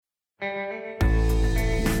A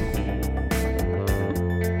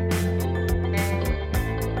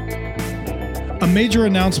major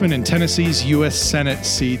announcement in Tennessee's U.S. Senate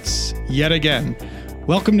seats yet again.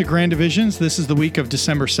 Welcome to Grand Divisions. This is the week of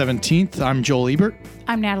December 17th. I'm Joel Ebert.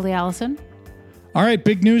 I'm Natalie Allison. All right,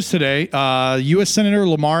 big news today. U.S. Senator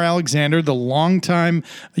Lamar Alexander, the longtime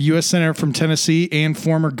U.S. Senator from Tennessee and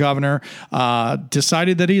former governor,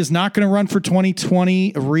 decided that he is not going to run for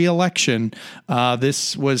 2020 re-election.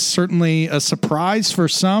 This was certainly a surprise for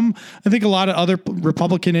some. I think a lot of other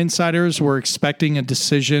Republican insiders were expecting a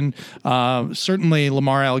decision. Certainly,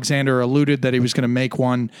 Lamar Alexander alluded that he was going to make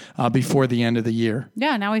one before the end of the year.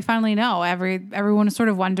 Yeah, now we finally know. Everyone is sort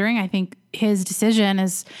of wondering. I think his decision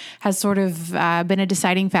has sort of been a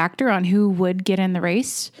deciding factor on who would get in the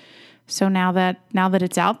race. So now that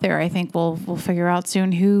it's out there, I think we'll figure out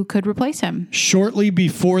soon who could replace him. Shortly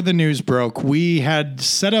before the news broke, we had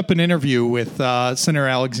set up an interview with Senator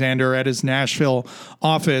Alexander at his Nashville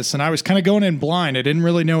office, and I was kind of going in blind. I didn't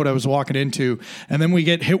really know what I was walking into. And then we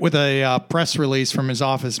get hit with a press release from his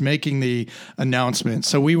office making the announcement.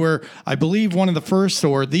 So we were, I believe, one of the first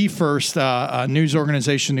or the first news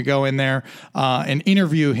organization to go in there and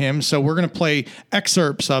interview him. So we're going to play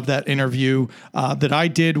excerpts of that interview that I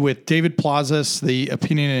did with David Plazas, the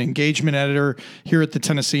opinion and engagement editor here at the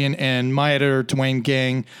Tennessean, and my editor, Dwayne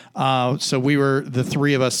Gang. So we were the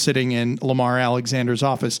three of us sitting in Lamar Alexander's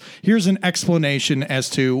office. Here's an explanation as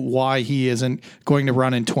to why he isn't going to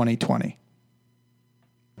run in 2020.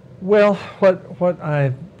 Well, what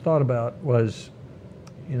I thought about was,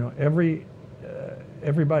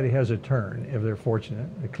 everybody has a turn if they're fortunate.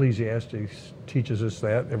 Ecclesiastes teaches us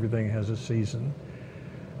that everything has a season.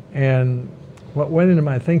 And what went into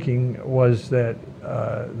my thinking was that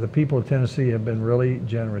the people of Tennessee have been really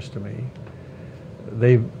generous to me.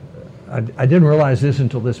 I didn't realize this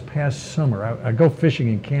until this past summer. I go fishing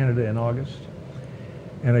in Canada in August,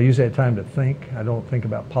 and I use that time to think. I don't think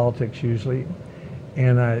about politics usually.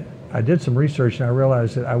 And I did some research, and I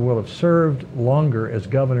realized that I will have served longer as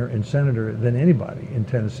governor and senator than anybody in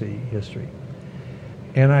Tennessee history.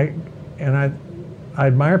 And I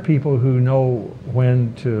admire people who know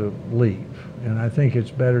when to leave. And I think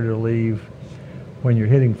it's better to leave when you're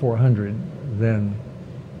hitting 400 than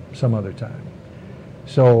some other time.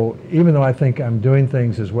 So even though I think I'm doing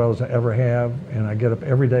things as well as I ever have, and I get up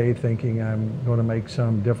every day thinking I'm going to make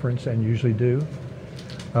some difference, and usually do,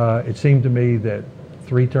 it seemed to me that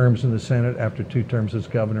 3 terms in the Senate after 2 terms as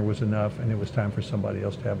governor was enough, and it was time for somebody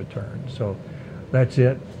else to have a turn. So that's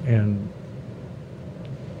it. And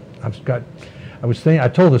I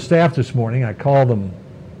told the staff this morning, I called them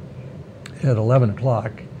at 11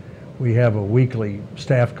 o'clock. We have a weekly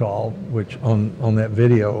staff call, which on that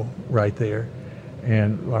video right there,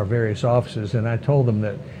 and our various offices. And I told them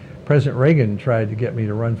that President Reagan tried to get me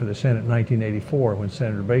to run for the Senate in 1984 when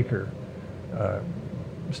Senator Baker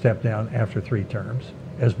stepped down after 3 terms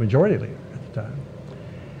as majority leader at the time.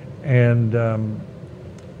 And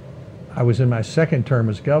I was in my 2nd term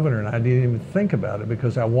as governor, and I didn't even think about it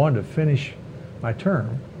because I wanted to finish my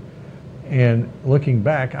term. And looking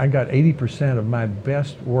back, I got 80% of my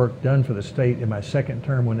best work done for the state in my 2nd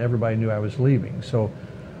term when everybody knew I was leaving. So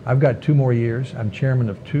I've got 2 more years. I'm chairman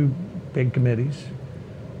of 2 big committees.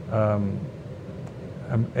 I'm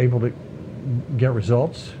able to get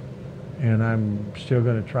results, and I'm still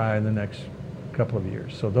going to try in the next couple of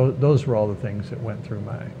years. So those were all the things that went through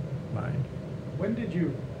my mind. When did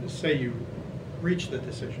you say you reached the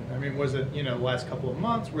decision? I mean, was it, the last couple of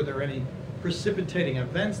months? Were there any precipitating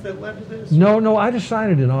events that led to this? No, I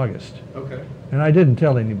decided in August. Okay. And I didn't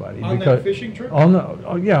tell anybody. On that fishing trip?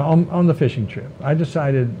 On the fishing trip. I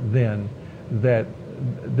decided then that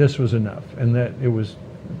this was enough and that it was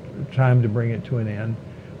time to bring it to an end,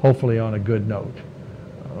 hopefully on a good note.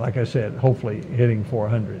 Like I said, hopefully hitting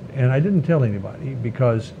 400. And I didn't tell anybody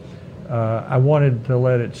because I wanted to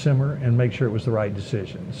let it simmer and make sure it was the right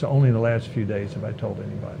decision. So only in the last few days have I told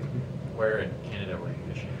anybody. Where in Canada were you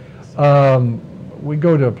fishing? We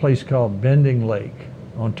go to a place called Bending Lake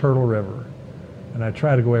on Turtle River, and I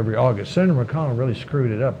try to go every August. Senator McConnell really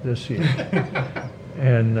screwed it up this year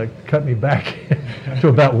and cut me back to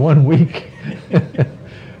about 1 week.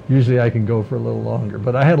 Usually I can go for a little longer,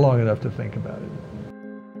 but I had long enough to think about it.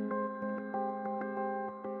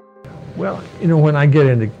 Well, when I get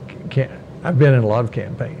into I've been in a lot of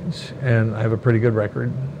campaigns, and I have a pretty good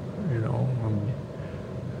record.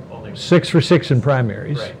 I'm 6 for 6 in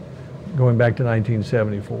primaries, right, going back to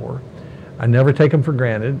 1974. I never take them for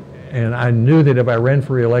granted, and I knew that if I ran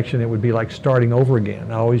for re-election, it would be like starting over again.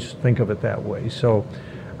 I always think of it that way. So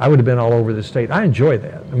I would have been all over the state. I enjoy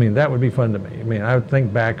that. I mean, that would be fun to me. I mean, I would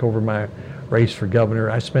think back over my race for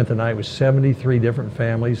governor. I spent the night with 73 different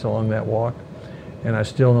families along that walk, and I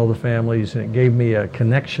still know the families, and it gave me a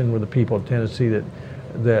connection with the people of Tennessee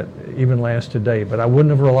that even lasts today. But I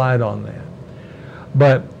wouldn't have relied on that.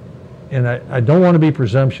 But, and I don't want to be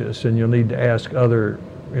presumptuous, and you'll need to ask other,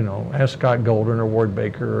 ask Scott Golden or Ward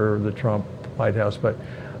Baker or the Trump White House, but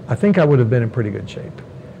I think I would have been in pretty good shape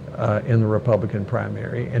in the Republican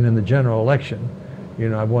primary. And in the general election,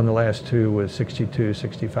 I've won the last two with 62,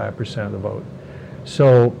 65% of the vote.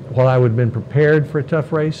 So while I would have been prepared for a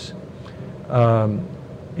tough race, I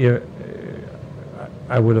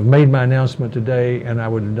would have made my announcement today, and I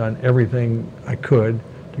would have done everything I could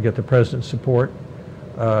to get the president's support,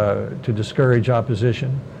 to discourage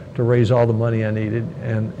opposition, to raise all the money I needed,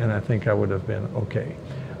 and I think I would have been okay.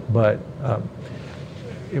 But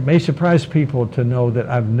it may surprise people to know that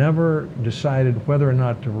I've never decided whether or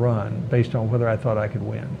not to run based on whether I thought I could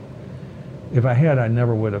win. If I had, I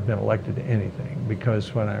never would have been elected to anything,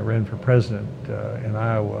 because when I ran for president in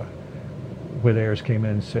Iowa, Whit Ayers came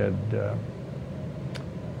in and said,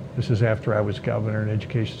 this is after I was governor and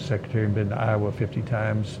education secretary and been to Iowa 50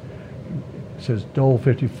 times. It says Dole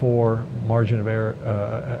 54, margin of error,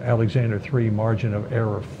 Alexander 3, margin of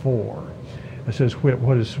error 4. I says, Whit,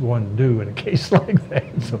 what does one do in a case like that?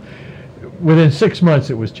 So within 6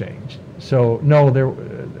 months it was changed. So no,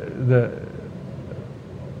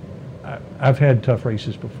 I've had tough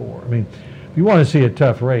races before. I mean, if you want to see a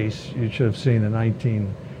tough race, you should have seen the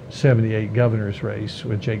 1978 governor's race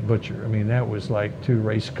with Jake Butcher. I mean, that was like two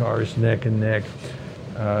race cars neck and neck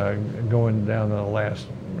going down the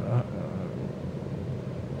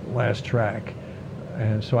last track.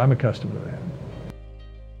 And so I'm accustomed to that.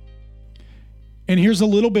 And here's a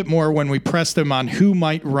little bit more when we pressed him on who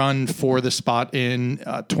might run for the spot in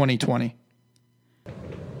 2020.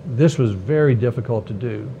 This was very difficult to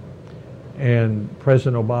do. And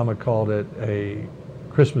President Obama called it a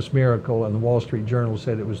Christmas miracle, and the Wall Street Journal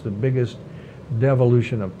said it was the biggest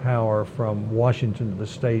devolution of power from Washington to the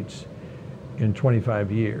states in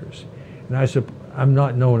 25 years. And I'm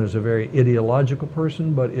not known as a very ideological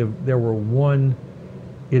person, but if there were one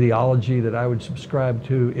ideology that I would subscribe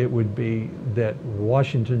to, it would be that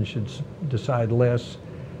Washington should decide less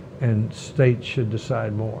and states should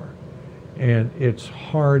decide more. And it's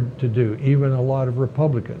hard to do. Even a lot of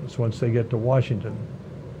Republicans, once they get to Washington,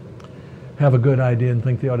 have a good idea and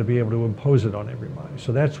think they ought to be able to impose it on everybody.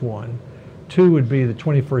 So that's one. Two would be the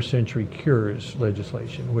 21st Century Cures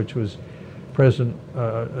legislation, which was Senator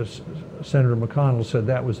McConnell said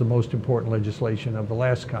that was the most important legislation of the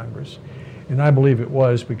last Congress. And I believe it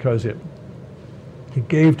was, because it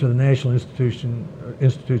gave to the National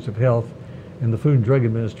Institutes of Health and the Food and Drug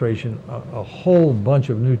Administration a whole bunch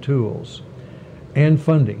of new tools and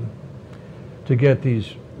funding to get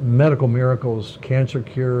these medical miracles, cancer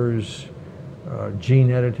cures,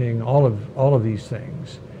 gene editing, all of these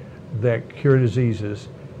things that cure diseases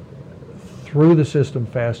through the system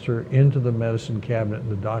faster into the medicine cabinet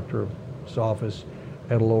and the doctor's office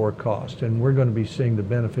at a lower cost. And we're going to be seeing the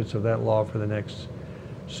benefits of that law for the next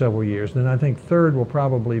several years. Then I think third will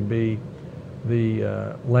probably be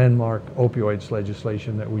the landmark opioids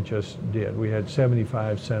legislation that we just did. We had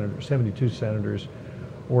 72 senators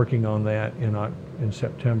working on that in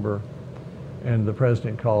September, and the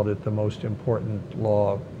president called it the most important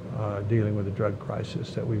law dealing with the drug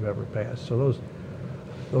crisis that we've ever passed. So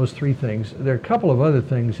those three things. There are a couple of other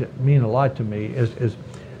things that mean a lot to me. Is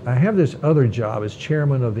I have this other job as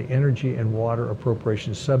chairman of the Energy and Water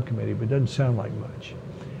Appropriations Subcommittee, but it doesn't sound like much.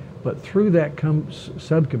 But through that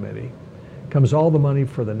subcommittee comes all the money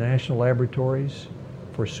for the national laboratories,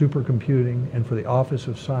 for supercomputing, and for the Office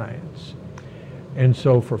of Science. And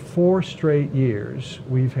so for 4 straight years,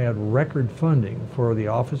 we've had record funding for the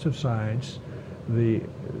Office of Science, the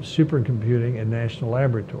supercomputing, and national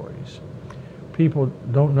laboratories. People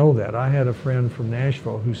don't know that. I had a friend from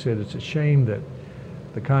Nashville who said it's a shame that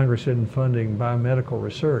the Congress isn't funding biomedical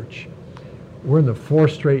research. We're in the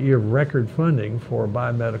 4th straight year of record funding for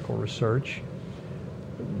biomedical research.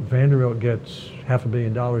 Vanderbilt gets $500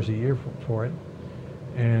 million a year for it.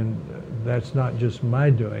 And that's not just my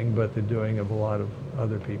doing, but the doing of a lot of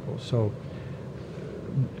other people. So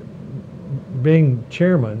being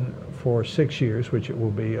chairman for 6 years, which it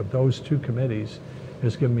will be, of those 2 committees,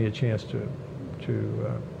 has given me a chance to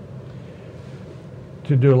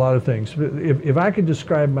do a lot of things. If I could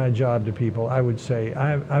describe my job to people, I would say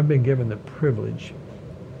I've been given the privilege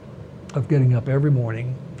of getting up every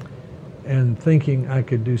morning and thinking I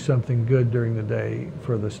could do something good during the day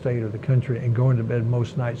for the state or the country, and going to bed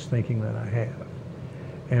most nights thinking that I have.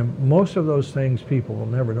 And most of those things people will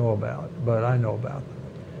never know about, but I know about them.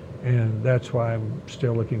 And that's why I'm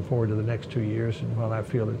still looking forward to the next 2 years. And while I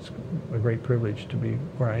feel it's a great privilege to be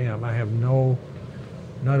where I am,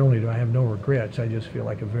 not only do I have no regrets, I just feel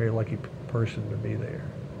like a very lucky person to be there.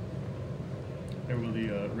 And will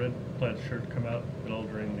the red plaid shirt come out at all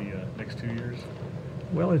during the next 2 years?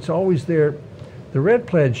 Well, it's always there. The red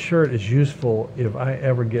plaid shirt is useful if I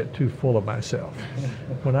ever get too full of myself.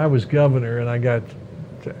 When I was governor and I got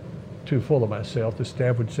too full of myself, the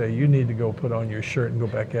staff would say, you need to go put on your shirt and go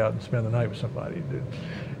back out and spend the night with somebody,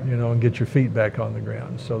 and get your feet back on the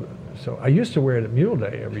ground. So I used to wear it at Mule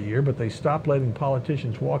Day every year, but they stopped letting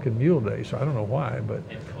politicians walk at Mule Day, so I don't know why. But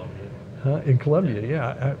In Columbia. in Columbia,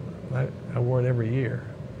 yeah, I wore it every year.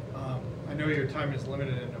 I know your time is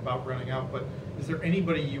limited and about running out, but is there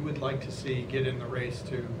anybody you would like to see get in the race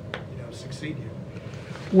to, succeed you?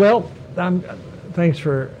 Well, thanks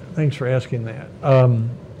for asking that.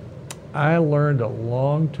 I learned a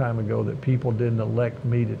long time ago that people didn't elect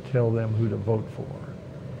me to tell them who to vote for.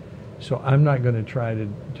 So I'm not going to try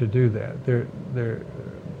to do that.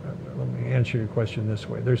 Let me answer your question this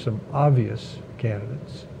way. There's some obvious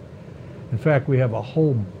candidates. In fact, we have a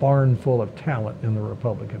whole barn full of talent in the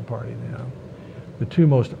Republican Party now. The two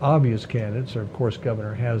most obvious candidates are, of course,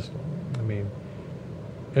 Governor Haslam. I mean,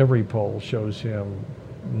 every poll shows him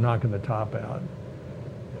knocking the top out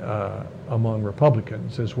among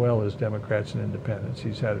Republicans as well as Democrats and independents.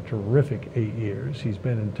 He's had a terrific 8 years. He's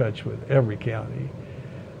been in touch with every county,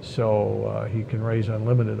 so he can raise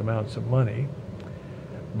unlimited amounts of money.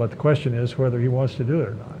 But the question is whether he wants to do it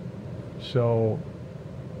or not. So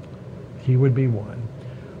he would be one.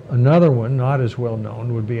 Another one, not as well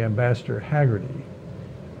known, would be Ambassador Haggerty,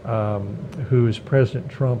 who is President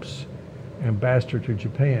Trump's ambassador to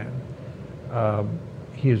Japan.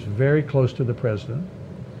 He is very close to the president.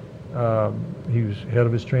 He was head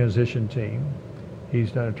of his transition team.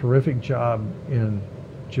 He's done a terrific job in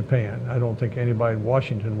Japan. I don't think anybody in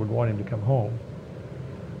Washington would want him to come home.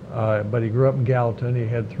 But he grew up in Gallatin. He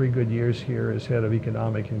had 3 good years here as head of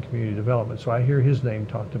economic and community development. So I hear his name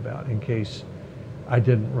talked about in case I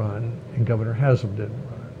didn't run and Governor Haslam didn't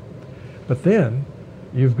run. But then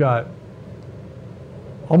you've got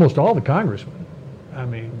almost all the congressmen. I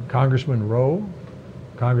mean, Congressman Rowe,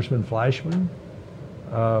 Congressman Flashman,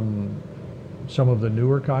 some of the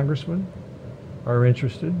newer congressmen are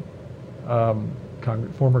interested.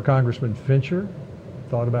 Former Congressman Fincher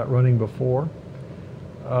thought about running before.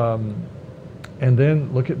 And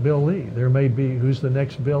then look at Bill Lee. There may be, who's the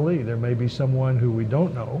next Bill Lee? There may be someone who we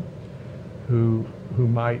don't know who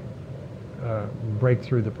might break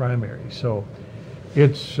through the primary. So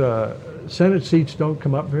it's, Senate seats don't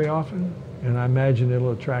come up very often, and I imagine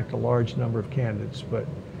it'll attract a large number of candidates,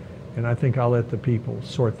 and I think I'll let the people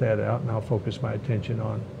sort that out, and I'll focus my attention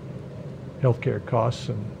on healthcare costs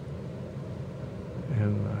and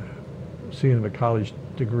seeing if a college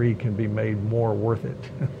degree can be made more worth it.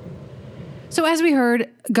 So as we heard,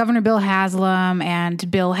 Governor Bill Haslam and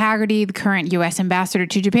Bill Haggerty, the current U.S. ambassador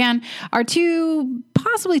to Japan, are two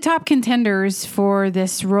possibly top contenders for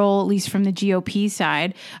this role, at least from the GOP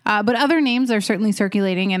side. But other names are certainly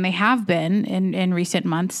circulating, and they have been in recent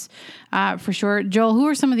months, for sure. Joel, who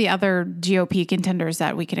are some of the other GOP contenders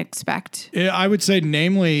that we can expect? I would say,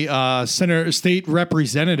 namely, State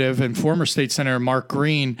Representative and former State Senator Mark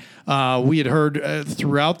Green. We had heard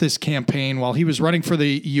throughout this campaign while he was running for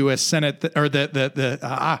the U.S. Senate,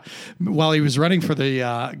 while he was running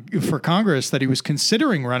for Congress, that he was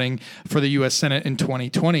considering running for the U.S. Senate in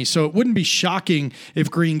 2020. So it wouldn't be shocking if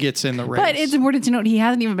Green gets in the race. But it's important to note he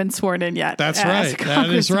hasn't even been sworn in yet. That's right. That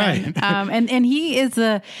is right. And he's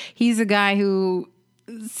a guy who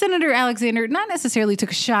Senator Alexander not necessarily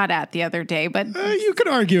took a shot at the other day, but you could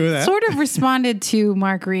argue with that. Sort of responded to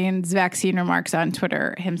Mark Green's vaccine remarks on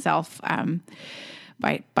Twitter himself.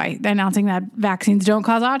 By announcing that vaccines don't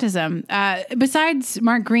cause autism. Besides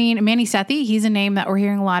Mark Green, Manny Sethi, he's a name that we're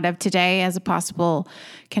hearing a lot of today as a possible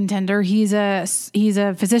contender. He's a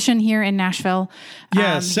physician here in Nashville.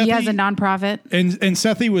 Yeah, Sethi, he has a nonprofit. And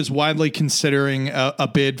Sethi was widely considering a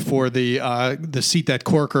bid for the seat that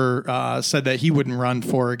Corker said that he wouldn't run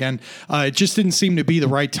for again. It just didn't seem to be the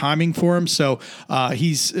right timing for him. So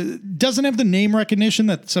he's doesn't have the name recognition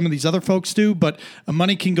that some of these other folks do, but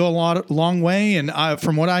money can go a long way. And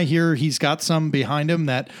from what I hear, he's got some behind him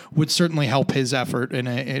that would certainly help his effort in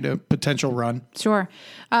a potential run. Sure.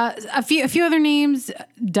 A few other names.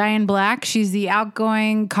 Diane Black, she's the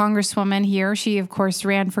outgoing congresswoman here. She, of course,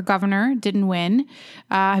 ran for governor, didn't win.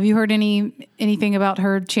 Have you heard anything about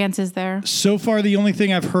her chances there? So far, the only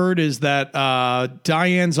thing I've heard is that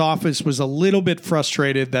Diane's office was a little bit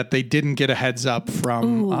frustrated that they didn't get a heads up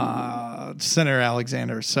from Senator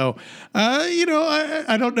Alexander. So,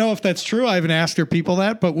 I don't know if that's true. I haven't asked her people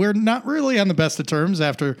that, but we're not really on the best of terms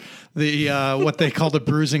after the what they call the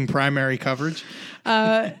bruising primary coverage.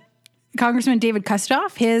 Congressman David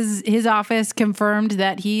Kustoff, his office confirmed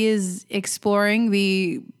that he is exploring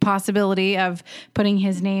the possibility of putting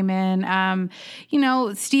his name in.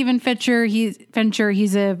 Stephen Fincher, he's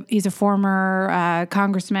a former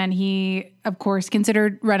congressman. He, of course,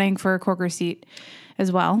 considered running for a Corker seat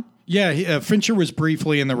as well. Yeah, Fincher was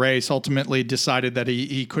briefly in the race, ultimately decided that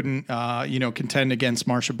he couldn't, contend against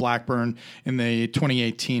Marsha Blackburn in the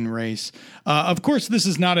 2018 race. Of course, this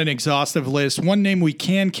is not an exhaustive list. One name we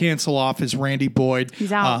can cancel off is Randy Boyd.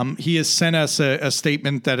 He's out. He has sent us a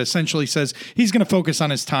statement that essentially says he's going to focus on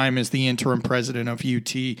his time as the interim president of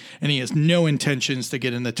UT, and he has no intentions to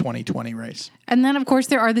get in the 2020 race. And then, of course,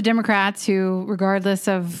 there are the Democrats who, regardless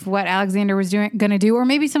of what Alexander was going to do, or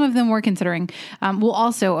maybe some of them were considering, will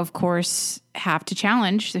also, of course, have to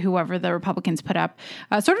challenge whoever the Republicans put up.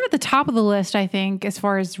 Sort of at the top of the list, I think, as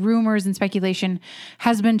far as rumors and speculation,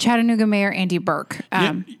 has been Chattanooga Mayor Andy Burke.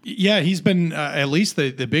 He's been at least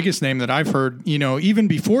the biggest name that I've heard, even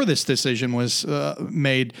before this decision was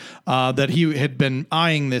made, that he had been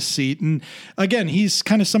eyeing this seat. And again, he's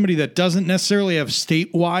kind of somebody that doesn't necessarily have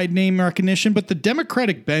statewide name recognition, but the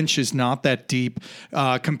Democratic bench is not that deep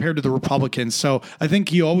compared to the Republicans. So I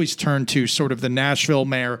think you always turn to sort of the Nashville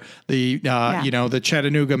mayor, the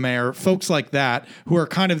Chattanooga mayor, folks like that, who are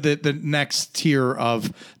kind of the next tier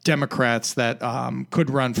of Democrats that could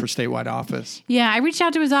run for statewide office. Yeah, I reached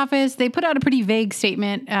out to his office. They put out a pretty vague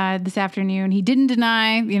statement this afternoon. He didn't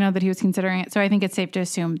deny, that he was considering it. So I think it's safe to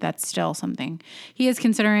assume that's still something he is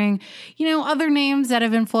considering. Other names that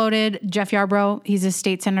have been floated, Jeff Yarbrough, he's a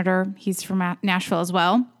state senator. He's from Nashville as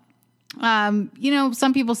well.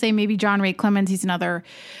 Some people say maybe John Ray Clemens, he's another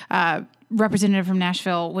representative from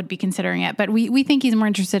Nashville, would be considering it, but we think he's more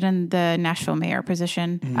interested in the Nashville mayor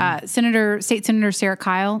position. State Senator Sarah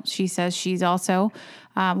Kyle, she says she's also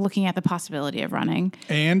looking at the possibility of running.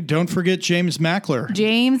 And don't forget James Mackler.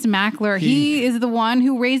 He is the one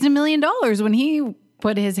who raised $1 million when he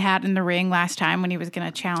put his hat in the ring last time when he was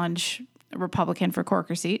going to challenge a Republican for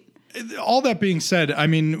Corker seat. All that being said, I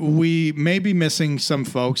mean, we may be missing some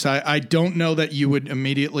folks. I don't know that you would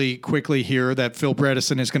immediately quickly hear that Phil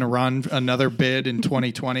Bredesen is going to run another bid in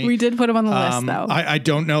 2020. We did put him on the list, though. I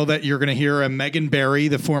don't know that you're going to hear a Megan Barry,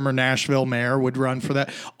 the former Nashville mayor, would run for that.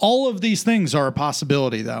 All of these things are a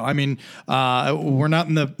possibility, though. I mean, we're not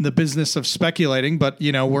in the business of speculating, but,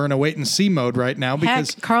 we're in a wait-and-see mode right now.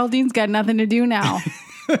 Because Carl Dean's got nothing to do now.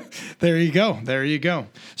 There you go.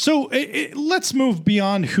 So let's move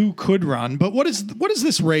beyond who could run, but what is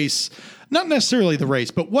this race? Not necessarily the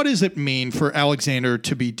race, but what does it mean for Alexander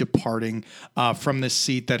to be departing from this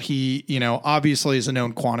seat that he, obviously is a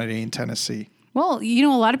known quantity in Tennessee? Well, a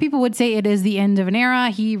lot of people would say it is the end of an era.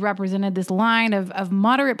 He represented this line of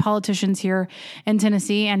moderate politicians here in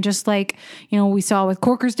Tennessee. And just like, we saw with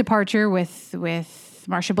Corker's departure, with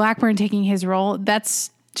Marsha Blackburn taking his role,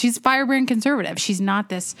 she's firebrand conservative. She's not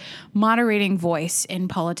this moderating voice in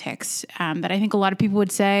politics that I think a lot of people would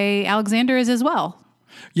say Alexander is as well.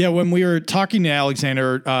 Yeah, when we were talking to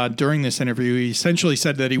Alexander during this interview, he essentially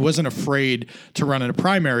said that he wasn't afraid to run in a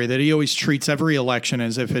primary, that he always treats every election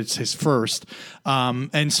as if it's his first.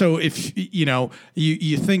 And so if,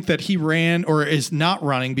 you think that he ran or is not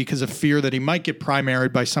running because of fear that he might get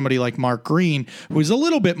primaried by somebody like Mark Green, who is a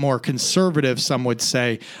little bit more conservative, some would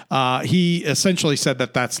say, he essentially said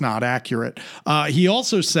that that's not accurate. He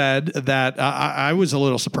also said that, I was a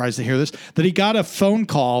little surprised to hear this, that he got a phone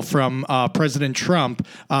call from President Trump,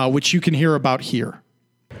 which you can hear about here.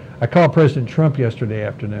 I called President Trump yesterday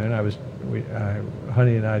afternoon.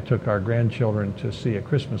 Honey and I took our grandchildren to see A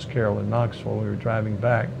Christmas Carol in Knoxville. We were driving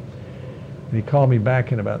back, and he called me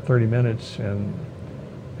back in about 30 minutes and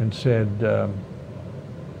said,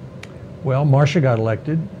 well, Marsha got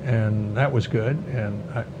elected, and that was good.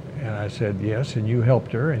 And I said, yes, and you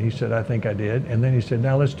helped her. And he said, I think I did. And then he said,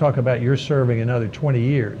 now let's talk about your serving another 20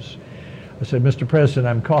 years. I said, Mr. President,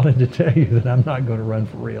 I'm calling to tell you that I'm not going to run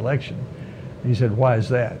for re-election. He said, why is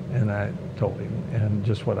that? And I told him, and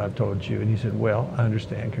just what I've told you. And he said, well, I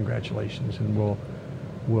understand, congratulations, and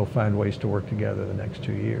we'll find ways to work together the next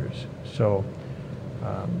 2 years. So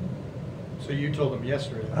you told him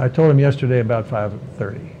yesterday? I told him yesterday about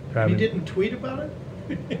 5:30. And he didn't tweet about it?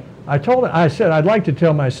 I said, I'd like to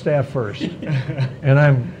tell my staff first. And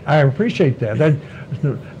I appreciate that.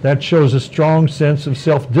 That shows a strong sense of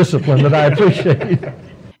self-discipline that I appreciate.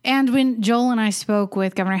 And when Joel and I spoke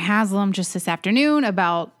with Governor Haslam just this afternoon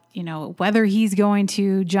about whether he's going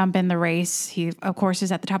to jump in the race. He, of course,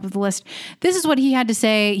 is at the top of the list. This is what he had to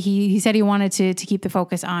say. He said he wanted to keep the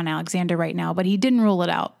focus on Alexander right now, but he didn't rule it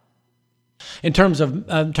out. In terms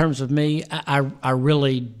of me, I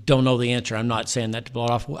really don't know the answer. I'm not saying that to blow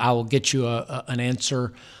it off. I will get you an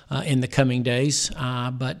answer in the coming days.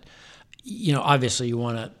 But obviously you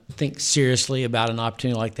want to think seriously about an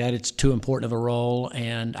opportunity like that. It's too important of a role,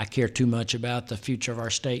 and I care too much about the future of our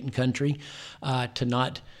state and country to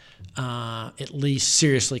not at least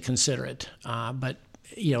seriously consider it. But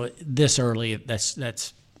this early, that's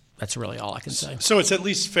really all I can say. So it's at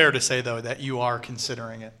least fair to say, though, that you are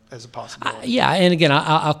considering it as a possibility. Yeah, and again,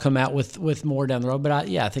 I'll come out with more down the road, but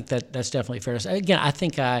I think that's definitely fair to say. Again, I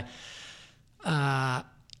think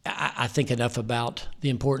I think enough about the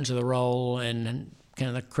importance of the role and kind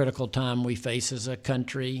of the critical time we face as a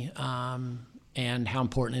country, and how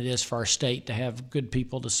important it is for our state to have good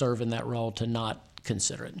people to serve in that role to not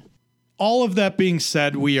consider it. All of that being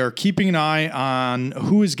said, we are keeping an eye on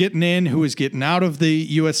who is getting in, who is getting out of the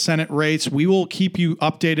U.S. Senate race. We will keep you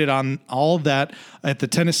updated on all of that at the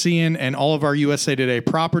Tennessean and all of our USA Today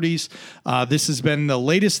properties. This has been the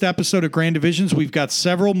latest episode of Grand Divisions. We've got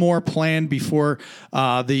several more planned before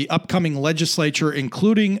the upcoming legislature,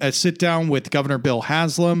 including a sit-down with Governor Bill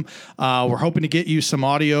Haslam. We're hoping to get you some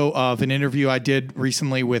audio of an interview I did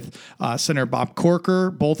recently with Senator Bob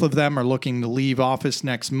Corker. Both of them are looking to leave office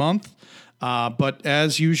next month. But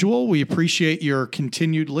as usual, we appreciate your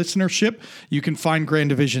continued listenership. You can find Grand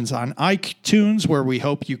Divisions on iTunes, where we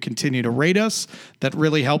hope you continue to rate us. That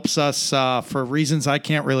really helps us for reasons I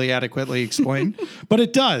can't really adequately explain, but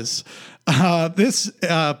it does. This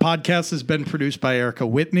podcast has been produced by Erica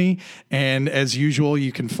Whitney, and as usual,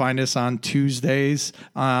 you can find us on Tuesdays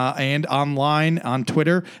and online on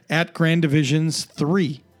Twitter at Grand Divisions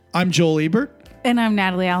 3. I'm Joel Ebert. And I'm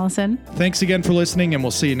Natalie Allison. Thanks again for listening, and we'll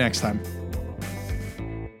see you next time.